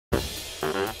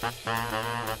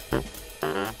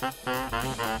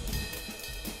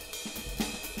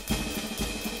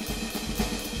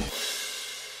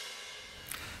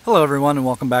Hello everyone and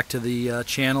welcome back to the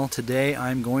channel. Today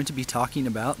I'm going to be talking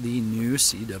about the new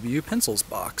CW Pencils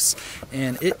box,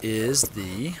 and it is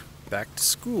the back to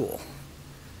school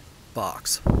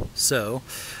box. So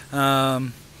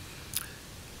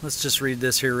let's just read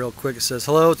this here real quick. It says,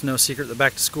 "Hello, it's no secret that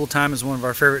back to school time is one of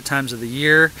our favorite times of the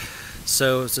year.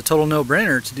 So it's a total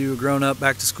no-brainer to do a grown-up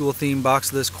back-to-school theme box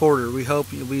this quarter. We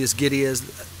hope you'll be as giddy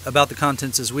about the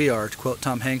contents as we are." To quote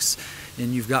Tom Hanks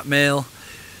in You've Got Mail,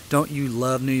 "Don't you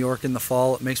love New York in the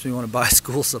fall? It makes me want to buy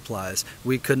school supplies."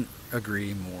 We couldn't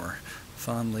agree more.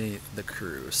 Fondly, the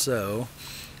crew. So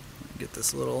get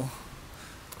this little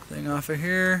thing off of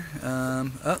here.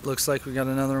 Oh, looks like we got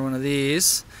another one of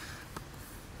these.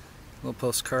 Little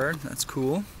postcard. That's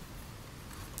cool.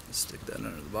 Stick that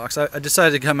under the box. I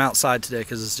decided to come outside today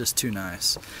because it's just too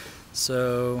nice.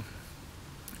 So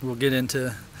we'll get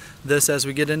into this as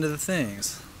we get into the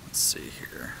things. Let's see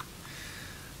here.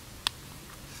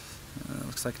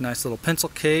 Looks like a nice little pencil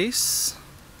case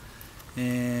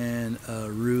and a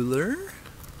ruler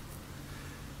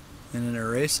and an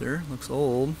eraser. Looks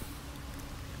old.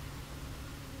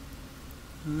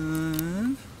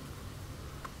 And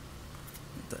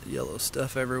got that yellow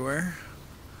stuff everywhere.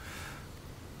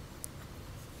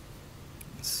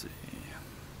 Let's see.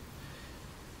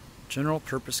 General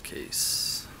purpose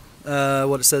case.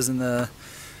 What it says in the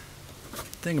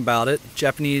thing about it: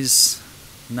 Japanese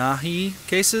Nahi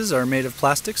cases are made of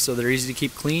plastic, so they're easy to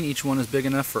keep clean. Each one is big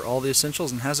enough for all the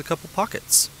essentials and has a couple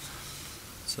pockets.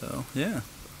 So yeah,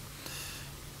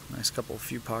 nice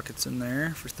few pockets in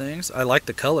there for things. I like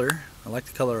the color. I like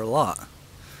the color a lot.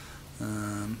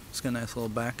 It's got a nice little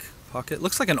back pocket.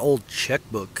 Looks like an old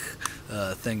checkbook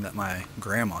thing that my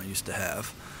grandma used to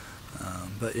have.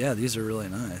 But yeah, these are really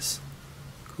nice.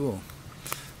 Cool.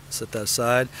 Set that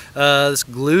aside. This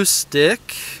glue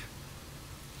stick.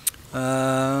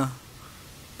 Cocoina?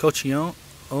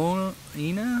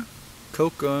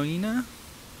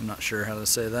 I'm not sure how to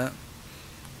say that.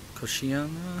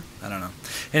 Cochiana? I don't know.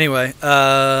 Anyway,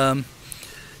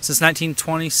 since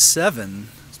 1927,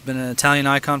 it's been an Italian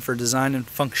icon for design and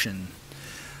function.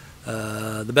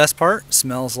 The best part,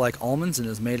 smells like almonds and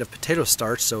is made of potato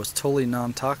starch, so it's totally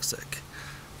non-toxic.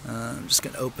 I'm just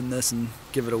going to open this and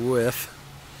give it a whiff.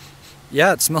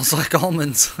 Yeah, it smells like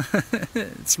almonds.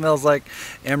 It smells like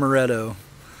amaretto.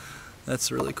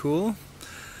 That's really cool.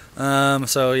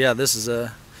 So yeah, this is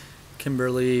a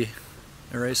Kimberly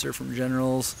eraser from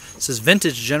Generals. It says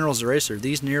vintage Generals eraser.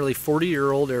 These nearly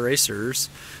 40-year-old erasers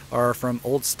are from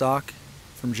old stock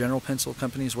from General Pencil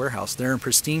Company's warehouse. They're in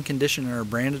pristine condition and are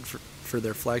branded for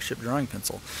their flagship drawing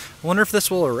pencil. I wonder if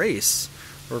this will erase,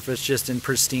 or if it's just in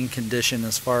pristine condition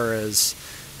as far as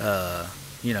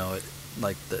you know,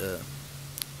 like the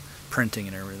printing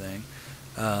and everything.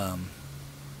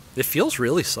 It feels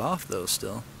really soft though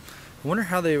still. I wonder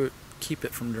how they would keep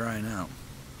it from drying out.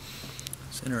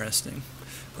 It's interesting.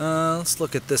 Let's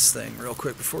look at this thing real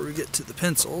quick before we get to the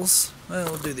pencils. Well,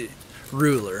 we'll do the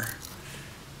ruler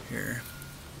here.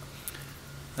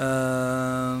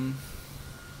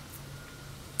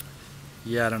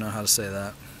 Yeah, I don't know how to say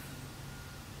that.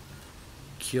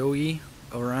 Kyoei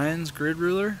Orion's grid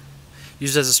ruler.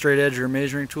 Used as a straight edge or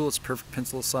measuring tool, it's perfect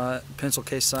pencil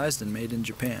case sized and made in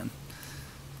Japan.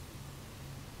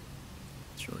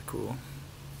 It's really cool.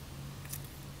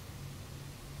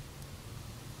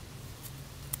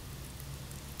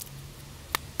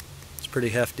 It's pretty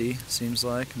hefty, seems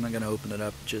like. I'm not going to open it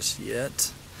up just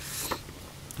yet.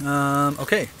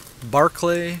 Okay,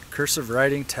 Barclay Cursive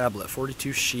Writing Tablet,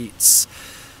 42 sheets.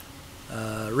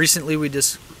 Recently we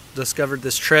discovered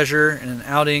this treasure in an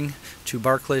outing to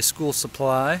Barclay School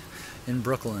Supply in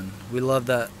Brooklyn. We love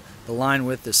that the line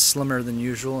width is slimmer than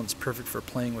usual and it's perfect for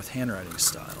playing with handwriting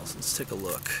styles. Let's take a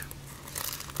look.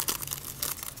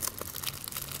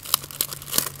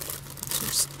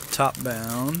 It's top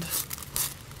bound.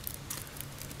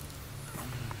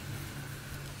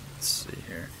 Let's see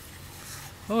here.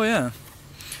 Oh yeah.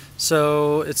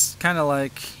 So it's kind of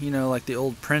like, you know, like the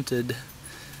old printed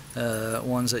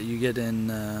ones that you get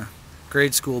in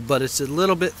grade school, but it's a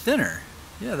little bit thinner.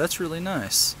 Yeah, that's really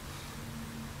nice.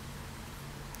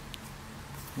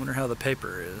 Wonder how the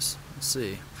paper is. Let's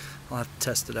see. I'll have to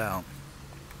test it out.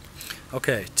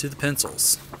 Okay, to the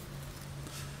pencils.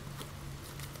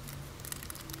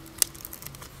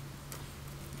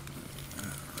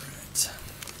 Alright.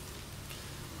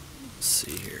 Let's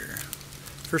see here.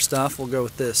 First off, we'll go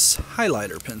with this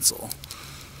highlighter pencil.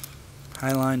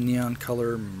 Highline Neon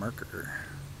Color Marker.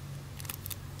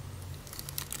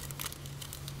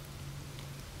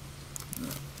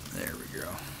 There we go.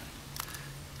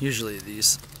 Usually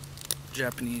these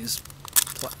Japanese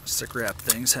plastic wrap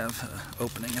things have an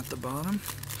opening at the bottom.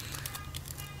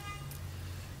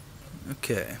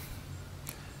 Okay.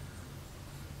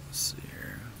 Let's see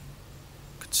here.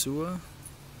 Katsuya.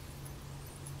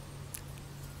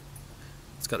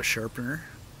 It's got a sharpener.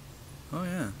 Oh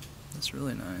yeah, that's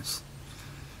really nice.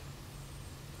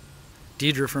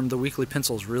 Deidre from The Weekly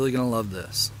Pencil is really going to love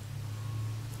this.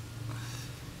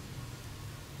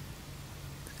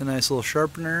 A nice little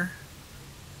sharpener.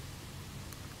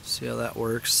 See how that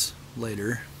works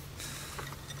later.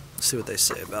 Let's see what they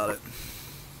say about it.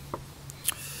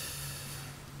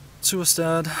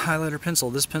 Suastad highlighter pencil.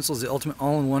 This pencil is the ultimate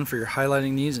all-in-one for your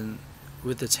highlighting needs, and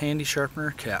with its handy sharpener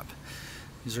cap.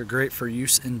 These are great for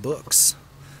use in books.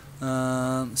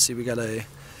 Let's see, we got a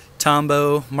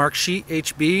Tombow Mark Sheet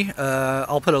HB.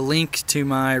 I'll put a link to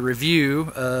my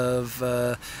review of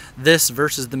this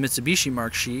versus the Mitsubishi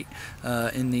Mark Sheet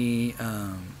in the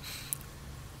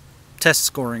test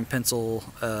scoring pencil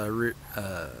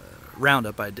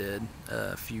roundup I did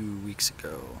a few weeks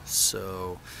ago.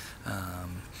 So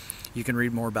you can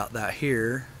read more about that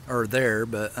here or there,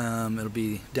 but it'll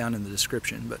be down in the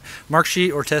description. But Mark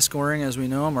Sheet or test scoring, as we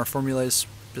know them, are formulated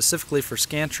specifically for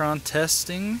Scantron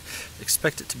testing.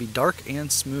 Expect it to be dark and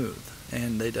smooth,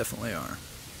 and they definitely are.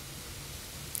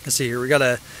 Let's see here, we got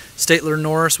a Staedtler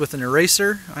Norris with an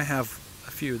eraser. I have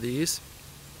a few of these.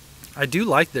 I do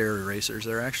like their erasers.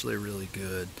 They're actually really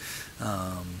good.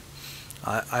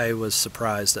 I was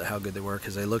surprised at how good they were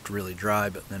because they looked really dry,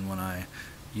 but then when I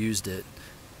used it,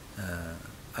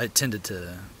 I tended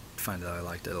to find that I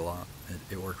liked it a lot.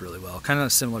 It worked really well. Kind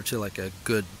of similar to like a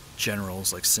good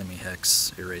Generals, like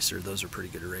semi-hex eraser. Those are pretty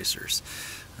good erasers.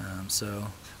 So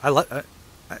I like.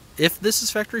 If this is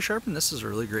factory sharpened, this is a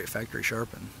really great factory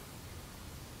sharpen.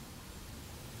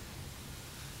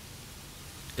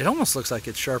 It almost looks like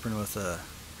it's sharpened with a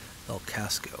El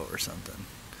Casco or something.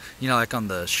 You know, like on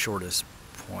the shortest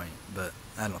point, but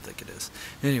I don't think it is.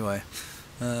 Anyway,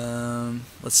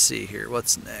 let's see here.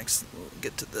 What's next? We'll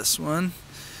get to this one.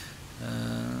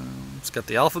 It's got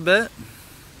the alphabet,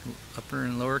 upper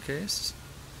and lowercase,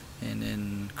 and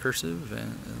in cursive,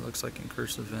 and it looks like in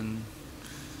cursive and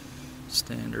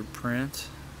standard print,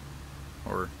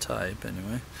 or type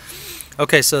anyway.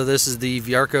 Okay, so this is the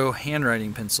Viarco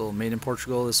handwriting pencil, made in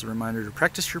Portugal. This is a reminder to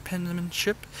practice your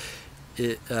penmanship.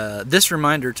 This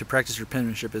reminder to practice your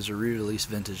penmanship is a re-release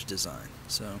vintage design.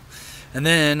 So, and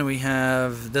then we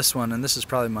have this one, and this is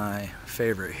probably my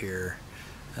favorite here,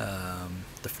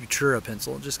 the Futura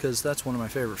pencil, just because that's one of my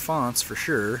favorite fonts for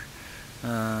sure.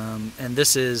 And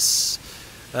this is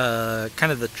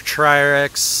kind of the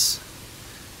Tri-Rex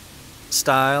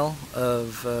style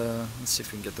of, let's see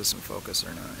if we can get this in focus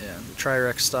or not. Yeah, the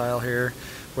Tri-Rex style here,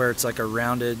 where it's like a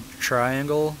rounded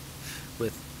triangle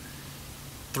with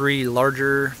 3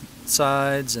 larger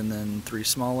sides and then 3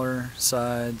 smaller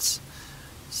sides.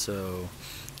 So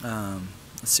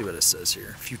let's see what it says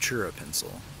here. Futura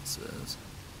pencil, it says.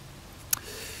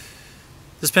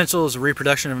 This pencil is a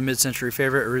reproduction of a mid-century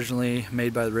favorite, originally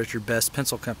made by the Richard Best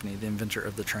Pencil Company, the inventor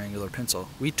of the triangular pencil.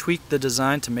 We tweaked the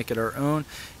design to make it our own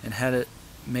and had it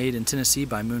made in Tennessee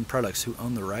by Moon Products, who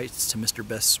own the rights to Mr.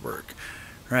 Best's work.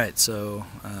 Right, so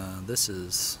this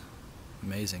is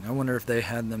amazing. I wonder if they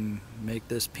had them make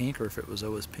this pink or if it was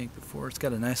always pink before. It's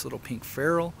got a nice little pink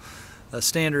ferrule, a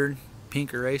standard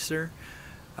pink eraser.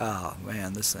 Oh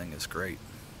man, this thing is great.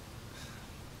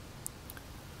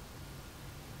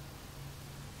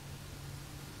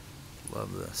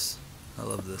 Love this. I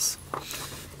love this.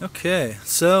 Okay,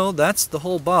 so that's the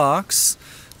whole box.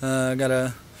 I got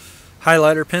a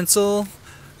highlighter pencil,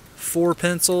 4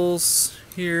 pencils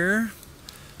here.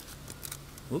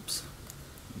 Whoops,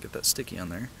 get that sticky on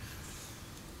there.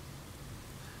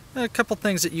 A couple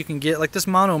things that you can get, like this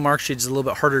Mono Mark Sheet is a little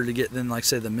bit harder to get than, like,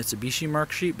 say, the Mitsubishi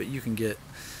Mark Sheet, but you can get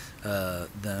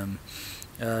them.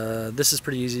 This is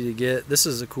pretty easy to get. This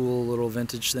is a cool little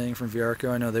vintage thing from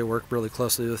Viarco. I know they work really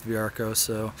closely with Viarco,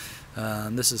 so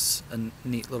this is a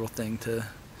neat little thing to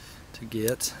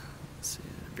get. Let's see,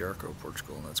 Viarco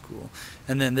Portugal, that's cool.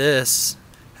 And then this,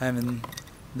 having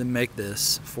them make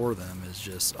this for them is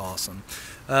just awesome.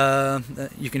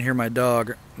 You can hear my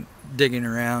dog digging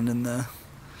around in the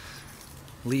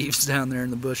leaves down there in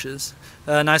the bushes.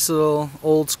 Nice little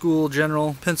old school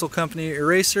General Pencil Company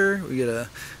eraser. We get a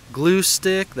glue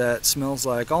stick that smells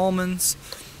like almonds.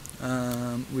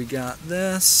 We got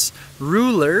this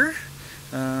ruler.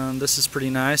 This is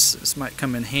pretty nice. This might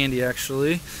come in handy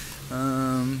actually.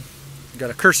 Got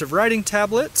a cursive writing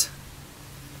tablet.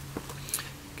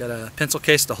 Got a pencil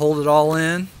case to hold it all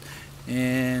in,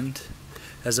 and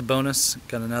as a bonus,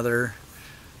 got another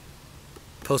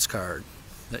postcard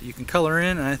that you can color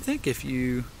in, and I think if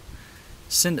you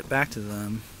send it back to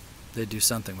them, they do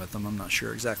something with them. I'm not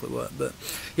sure exactly what, but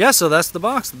yeah. So that's the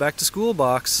box, the back to school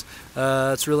box.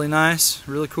 It's really nice,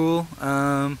 really cool.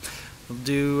 We'll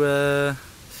do.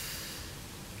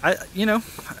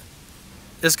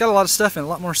 It's got a lot of stuff in it, a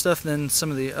lot more stuff than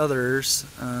some of the others.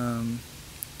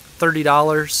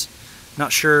 $30.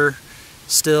 Not sure.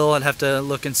 Still, I'd have to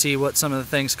look and see what some of the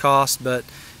things cost, but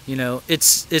you know, it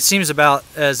seems about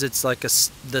as it's like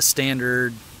the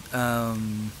standard.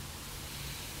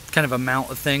 Kind of amount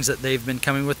of things that they've been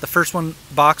coming with. The first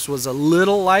box was a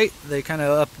little light. They kind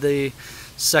of upped the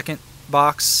second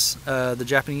box, the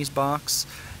Japanese box,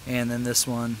 and then this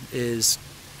one is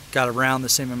got around the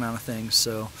same amount of things.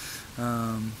 So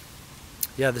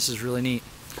yeah, this is really neat.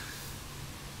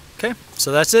 Okay,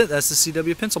 so that's it. That's the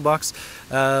CW pencil box.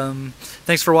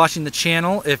 Thanks for watching the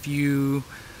channel. If you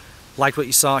liked what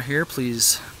you saw here,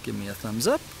 please give me a thumbs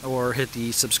up or hit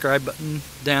the subscribe button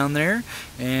down there,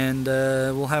 and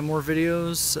we'll have more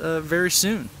videos very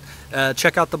soon.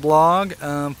 Check out the blog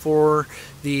for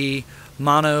the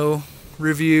mono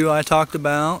review I talked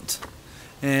about,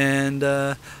 and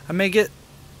I may get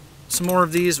some more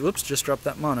of these. Whoops, just dropped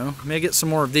that mono. I may get some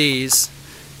more of these,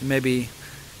 and maybe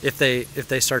if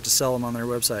they start to sell them on their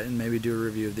website, and maybe do a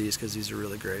review of these, because these are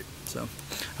really great. So,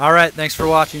 all right, thanks for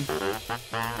watching.